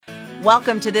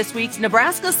Welcome to this week's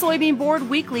Nebraska Soybean Board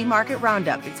Weekly Market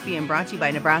Roundup. It's being brought to you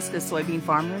by Nebraska soybean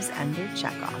farmers and their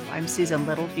checkoff. I'm Susan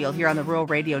Littlefield here on the Rural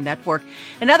Radio Network.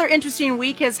 Another interesting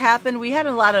week has happened. We had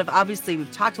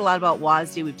we've talked a lot about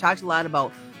WASDE. We've talked a lot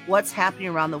about what's happening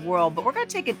around the world, but we're going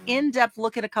to take an in-depth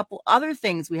look at a couple other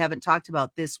things we haven't talked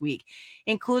about this week,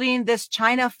 including this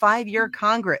China 5-year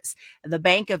Congress, the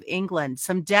Bank of England,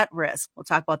 some debt risk. We'll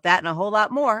talk about that and a whole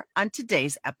lot more on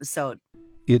today's episode.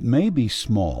 It may be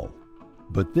small,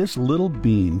 but this little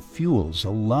bean fuels a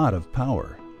lot of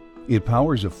power. It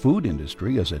powers a food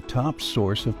industry as a top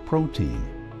source of protein.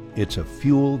 It's a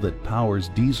fuel that powers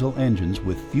diesel engines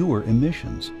with fewer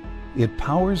emissions. It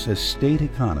powers a state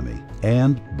economy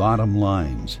and bottom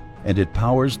lines. And it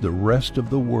powers the rest of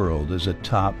the world as a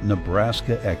top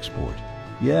Nebraska export.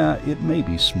 Yeah, it may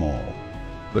be small,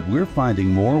 but we're finding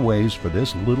more ways for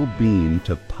this little bean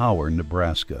to power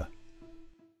Nebraska.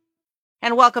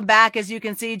 And welcome back. As you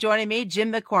can see, joining me,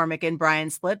 Jim McCormick and Brian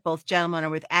Splitt. Both gentlemen are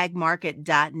with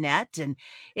agmarket.net. And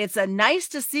it's nice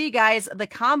to see, guys, the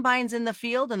combines in the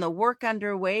field and the work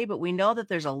underway. But we know that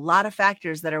there's a lot of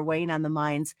factors that are weighing on the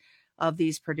minds of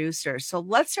these producers. So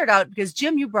let's start out, because,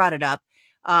 Jim, you brought it up,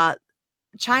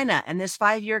 China and this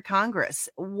 5-year Congress,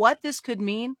 what this could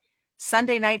mean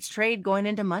Sunday night's trade going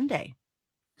into Monday.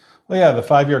 Well, yeah, the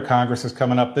 5-year Congress is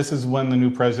coming up. This is when the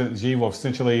new president, Xi, will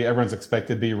essentially, everyone's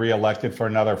expected to be reelected for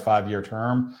another 5-year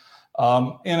term.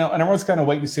 And everyone's kind of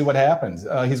waiting to see what happens.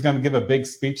 He's going to give a big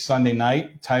speech Sunday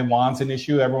night. Taiwan's an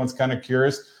issue. Everyone's kind of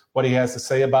curious what he has to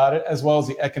say about it, as well as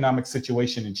the economic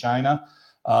situation in China.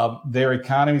 Their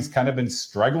economy's kind of been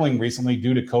struggling recently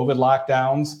due to COVID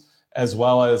lockdowns, as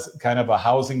well as kind of a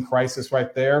housing crisis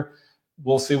right there.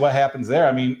 We'll see what happens there.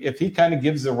 I mean, if he kind of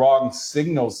gives the wrong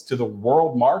signals to the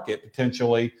world market,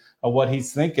 potentially, of what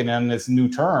he's thinking in this new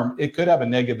term, it could have a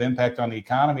negative impact on the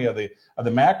economy of the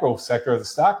macro sector of the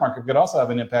stock market. It could also have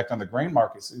an impact on the grain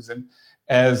market, Susan,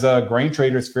 as grain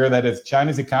traders fear that if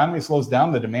China's economy slows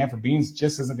down, the demand for beans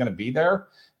just isn't going to be there.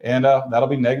 And that'll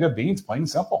be negative beans, plain and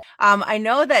simple. I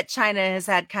know that China has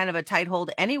had kind of a tight hold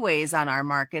anyways on our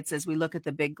markets as we look at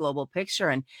the big global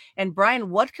picture. And Brian,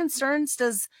 what concerns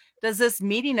does this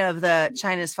meeting of the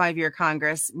China's 5-year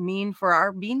Congress mean for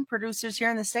our bean producers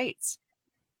here in the States?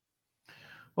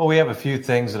 Well, we have a few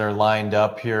things that are lined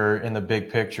up here in the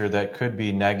big picture that could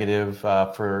be negative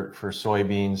for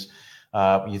soybeans.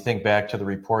 You think back to the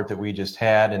report that we just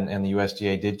had, and the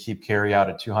USDA did keep carry out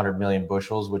at 200 million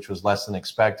bushels, which was less than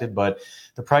expected. But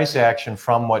the price action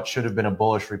from what should have been a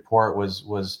bullish report was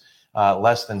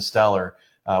less than stellar.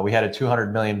 We had a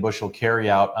 200 million bushel carry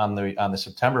out on the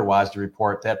September WASDE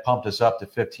report that pumped us up to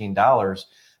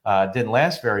 $15. Didn't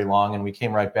last very long, and we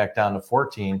came right back down to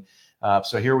 14.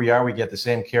 So here we are. We get the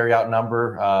same carry out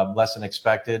number, less than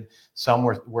expected. Some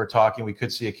we're talking we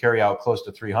could see a carry out close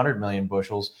to 300 million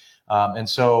bushels. And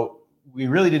so we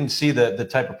really didn't see the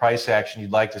type of price action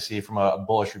you'd like to see from a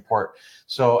bullish report.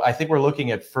 So I think we're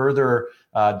looking at further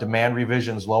demand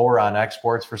revisions lower on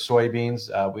exports for soybeans,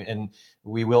 and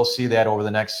we will see that over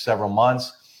the next several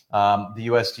months. The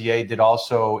USDA did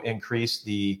also increase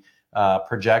the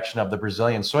projection of the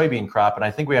Brazilian soybean crop, and I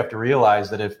think we have to realize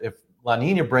that if La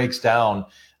Nina breaks down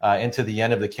into the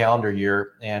end of the calendar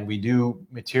year and we do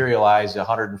materialize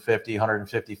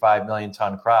 155 million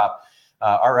ton crop,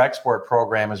 our export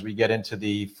program as we get into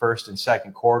the first and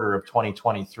second quarter of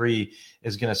 2023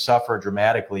 is going to suffer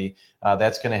dramatically.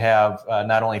 That's going to have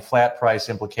not only flat price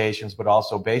implications, but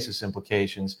also basis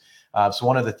implications. So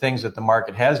one of the things that the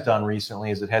market has done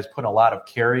recently is it has put a lot of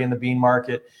carry in the bean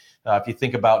market. If you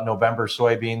think about November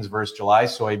soybeans versus July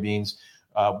soybeans,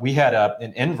 we had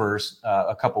an inverse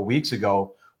a couple weeks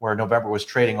ago where November was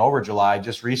trading over July.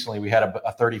 Just recently, we had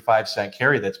a 35-cent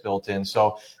carry that's built in.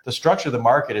 So the structure of the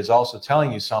market is also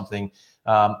telling you something.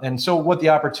 And so what the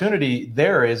opportunity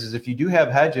there is if you do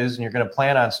have hedges and you're going to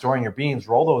plan on storing your beans,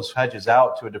 roll those hedges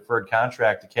out to a deferred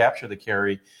contract to capture the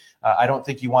carry. I don't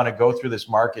think you want to go through this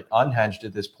market unhedged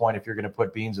at this point if you're going to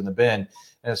put beans in the bin.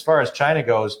 And as far as China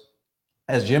goes,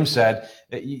 as Jim said,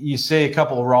 you say a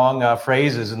couple of wrong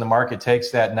phrases and the market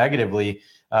takes that negatively.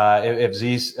 If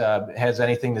Xi has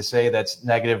anything to say that's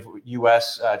negative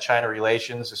U.S.-China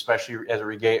relations, especially as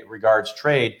it regards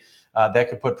trade, that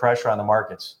could put pressure on the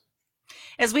markets.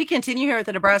 As we continue here at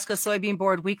the Nebraska Soybean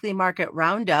Board Weekly Market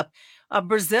Roundup,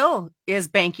 Brazil is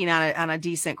banking on a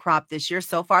decent crop this year.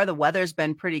 So far, the weather's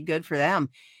been pretty good for them.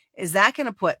 Is that going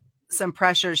to put some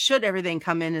pressure should everything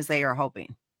come in as they are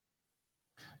hoping?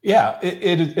 Yeah,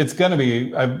 it's going to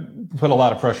be, I've put a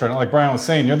lot of pressure on it. Like Brian was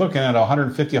saying, you're looking at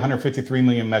 153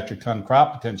 million metric ton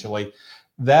crop potentially.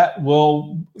 That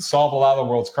will solve a lot of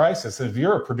the world's crisis. If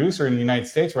you're a producer in the United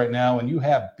States right now and you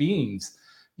have beans,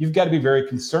 you've got to be very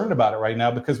concerned about it right now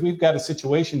because we've got a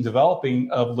situation developing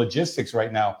of logistics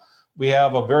right now. We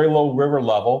have a very low river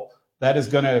level that is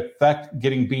going to affect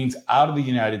getting beans out of the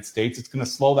United States. It's going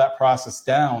to slow that process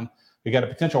down. We got a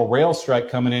potential rail strike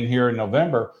coming in here in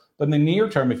November. But in the near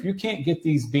term, if you can't get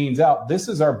these beans out, this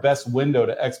is our best window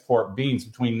to export beans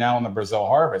between now and the Brazil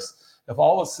harvest. If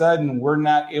all of a sudden we're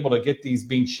not able to get these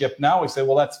beans shipped now, we say,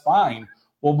 well, that's fine.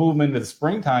 We'll move them into the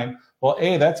springtime. Well,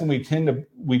 that's when we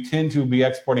tend to be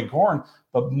exporting corn.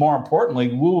 But more importantly,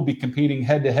 we will be competing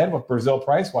head to head with Brazil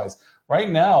price-wise. Right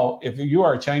now, if you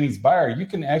are a Chinese buyer, you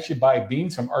can actually buy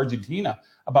beans from Argentina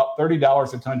about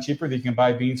 $30 a ton cheaper than you can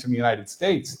buy beans from the United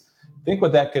States. Think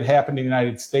what that could happen to the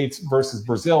United States versus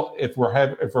Brazil if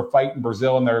we're fighting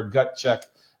Brazil in their gut check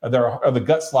or the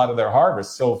gut slot of their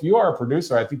harvest. So if you are a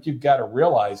producer, I think you've got to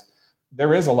realize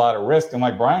there is a lot of risk. And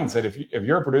like Brian said, if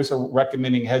you're a producer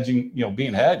recommending hedging,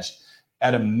 being hedged,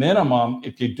 at a minimum,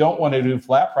 if you don't want to do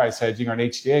flat price hedging or an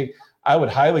HTA, I would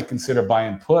highly consider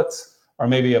buying puts or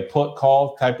maybe a put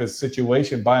call type of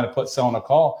situation, buying a put, selling a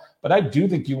call. But I do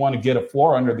think you want to get a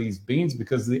floor under these beans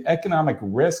because the economic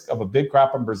risk of a big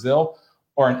crop in Brazil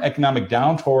or an economic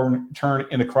downturn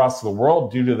in across the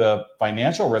world due to the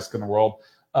financial risk in the world,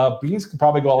 beans could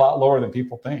probably go a lot lower than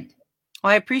people think.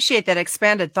 Well, I appreciate that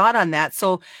expanded thought on that.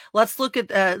 So let's look at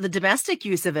the domestic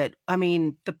use of it. I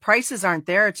mean, the prices aren't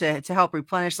there to help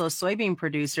replenish those soybean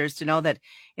producers to know that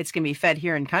it's going to be fed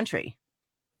here in country.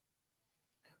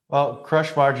 Well,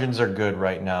 crush margins are good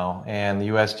right now, and the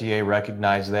USDA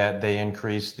recognized that. They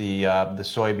increased the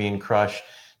soybean crush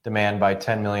demand by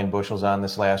 10 million bushels on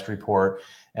this last report.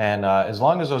 And as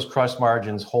long as those crush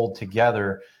margins hold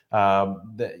together,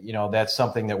 that's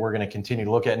something that we're going to continue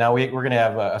to look at. Now we're going to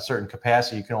have a certain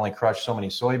capacity. You can only crush so many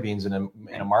soybeans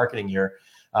in a marketing year.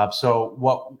 So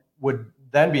what would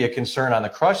then be a concern on the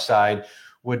crush side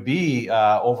would be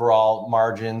overall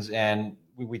margins. And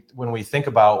when we think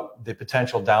about the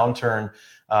potential downturn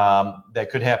that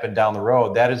could happen down the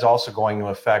road, that is also going to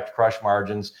affect crush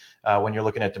margins when you're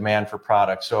looking at demand for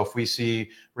products. So if we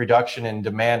see reduction in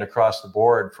demand across the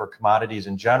board for commodities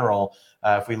in general,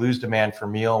 if we lose demand for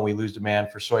meal and we lose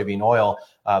demand for soybean oil,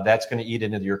 that's going to eat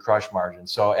into your crush margin.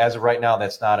 So as of right now,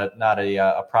 that's not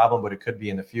a problem, but it could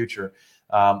be in the future.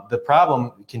 The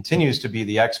problem continues to be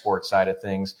the export side of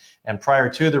things. And prior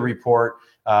to the report,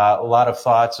 a lot of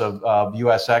thoughts of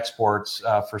U.S. exports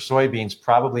for soybeans,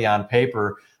 probably on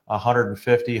paper,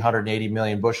 150, 180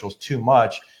 million bushels too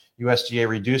much. USDA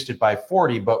reduced it by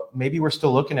 40, but maybe we're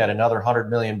still looking at another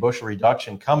 100 million bushel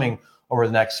reduction coming over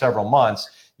the next several months.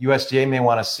 USDA may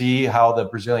want to see how the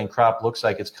Brazilian crop looks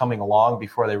like it's coming along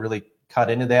before they really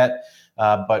cut into that.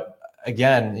 But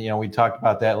again, we talked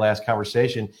about that last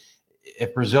conversation.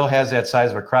 If Brazil has that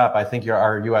size of a crop, I think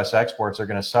our U.S. exports are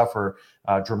going to suffer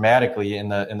dramatically in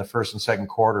the first and second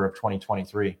quarter of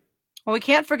 2023. Well, we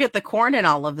can't forget the corn in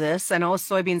all of this. I know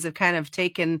soybeans have kind of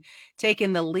taken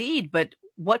the lead, but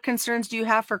what concerns do you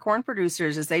have for corn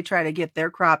producers as they try to get their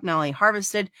crop not only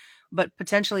harvested, but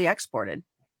potentially exported?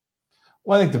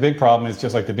 Well, I think the big problem is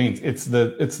just like the beans. It's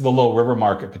the low river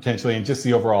market potentially and just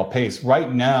the overall pace.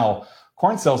 Right now,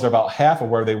 corn sales are about half of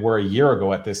where they were a year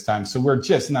ago at this time. So we're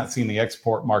just not seeing the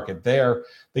export market there.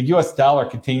 The U.S. dollar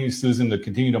continues, Susan, to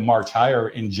continue to march higher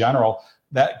in general.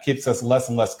 That keeps us less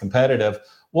and less competitive.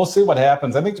 We'll see what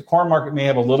happens. I think the corn market may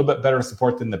have a little bit better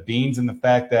support than the beans in the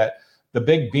fact that the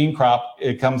big bean crop,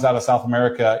 it comes out of South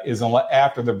America, is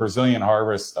after the Brazilian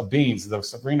harvest of beans, the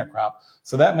safrinha crop.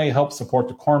 So that may help support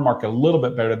the corn market a little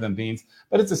bit better than beans,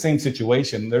 but it's the same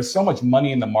situation. There's so much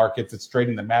money in the market that's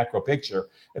trading the macro picture.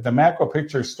 If the macro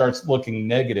picture starts looking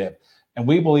negative, and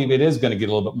we believe it is going to get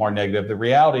a little bit more negative, the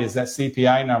reality is that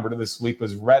CPI number this week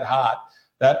was red hot.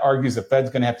 That argues the Fed's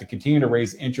going to have to continue to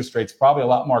raise interest rates, probably a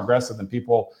lot more aggressive than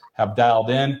people have dialed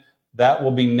in. That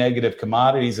will be negative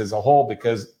commodities as a whole,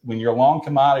 because when you're long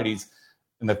commodities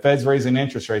and the Fed's raising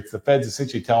interest rates, the Fed's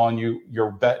essentially telling you you're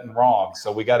betting wrong.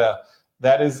 So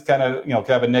that is kind of, could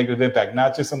have a negative impact,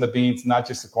 not just on the beans, not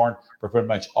just the corn, but pretty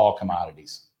much all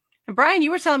commodities. And Brian, you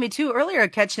were telling me too earlier,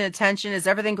 catching attention is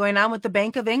everything going on with the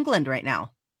Bank of England right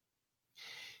now.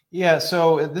 Yeah,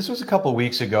 so this was a couple of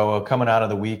weeks ago, coming out of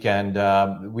the weekend.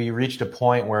 We reached a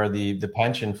point where the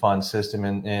pension fund system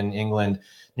in England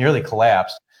nearly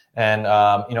collapsed. And,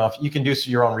 if you can do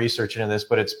your own research into this,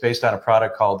 but it's based on a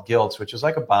product called gilts, which is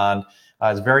like a bond.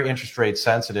 It's very interest rate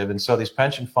sensitive. And so these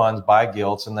pension funds buy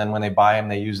gilts, and then when they buy them,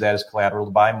 they use that as collateral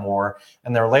to buy more,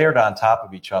 and they're layered on top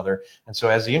of each other. And so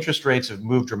as the interest rates have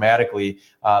moved dramatically,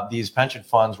 these pension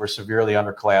funds were severely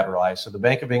under collateralized. So the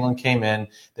Bank of England came in,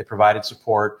 they provided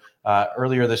support.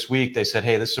 Earlier this week, they said,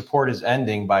 hey, this support is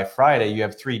ending by Friday. You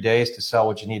have 3 days to sell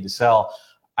what you need to sell.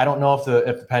 I don't know if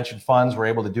the pension funds were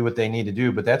able to do what they need to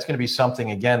do, but that's going to be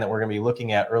something, again, that we're going to be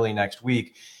looking at early next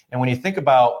week. And when you think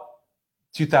about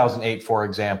 2008, for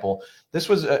example, it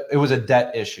was a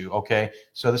debt issue. Okay.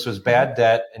 So this was bad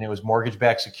debt, and it was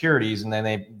mortgage-backed securities. And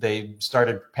then they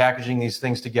started packaging these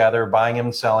things together, buying them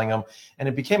and selling them, and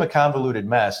it became a convoluted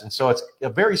mess. And so it's a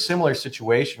very similar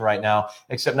situation right now,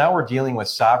 except now we're dealing with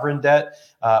sovereign debt,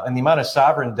 and the amount of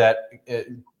sovereign debt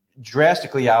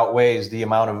drastically outweighs the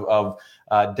amount of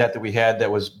debt that we had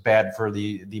that was bad for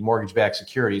the mortgage-backed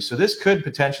securities. So this could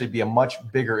potentially be a much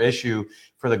bigger issue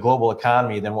for the global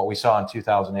economy than what we saw in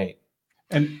 2008.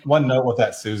 And one note with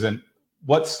that, Susan,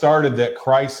 what started that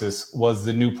crisis was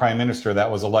the new prime minister that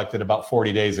was elected about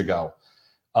 40 days ago.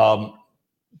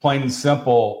 Plain and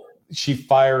simple, she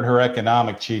fired her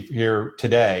economic chief here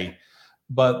today.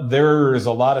 But there is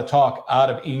a lot of talk out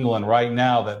of England right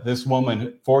now that this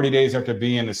woman, 40 days after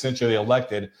being essentially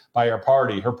elected by her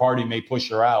party may push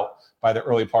her out by the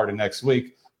early part of next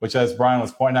week, which, as Brian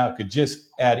was pointing out, could just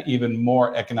add even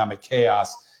more economic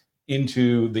chaos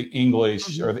into the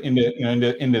English or into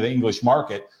the English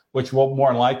market, which will more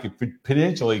than likely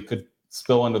potentially could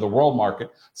spill into the world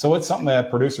market. So it's something that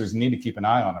producers need to keep an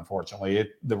eye on. Unfortunately,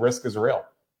 the risk is real.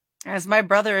 As my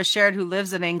brother has shared, who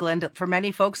lives in England, for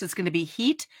many folks, it's going to be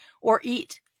heat or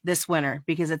eat this winter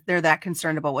because they're that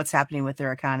concerned about what's happening with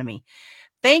their economy.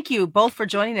 Thank you both for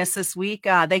joining us this week.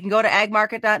 They can go to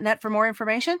agmarket.net for more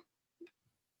information.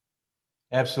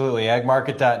 Absolutely.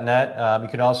 Agmarket.net. You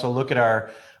can also look at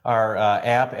our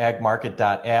app,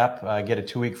 agmarket.app, get a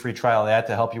 2-week free trial of that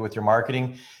to help you with your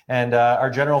marketing. And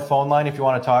our general phone line, if you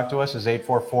want to talk to us, is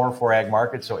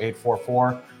 844-4AGMARKET, so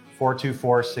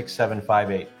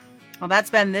 844-424-6758. Well, that's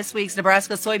been this week's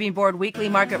Nebraska Soybean Board Weekly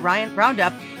Market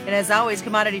Roundup. And as always,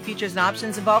 commodity futures and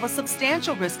options involve a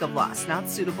substantial risk of loss, not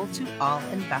suitable to all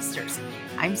investors.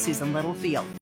 I'm Susan Littlefield.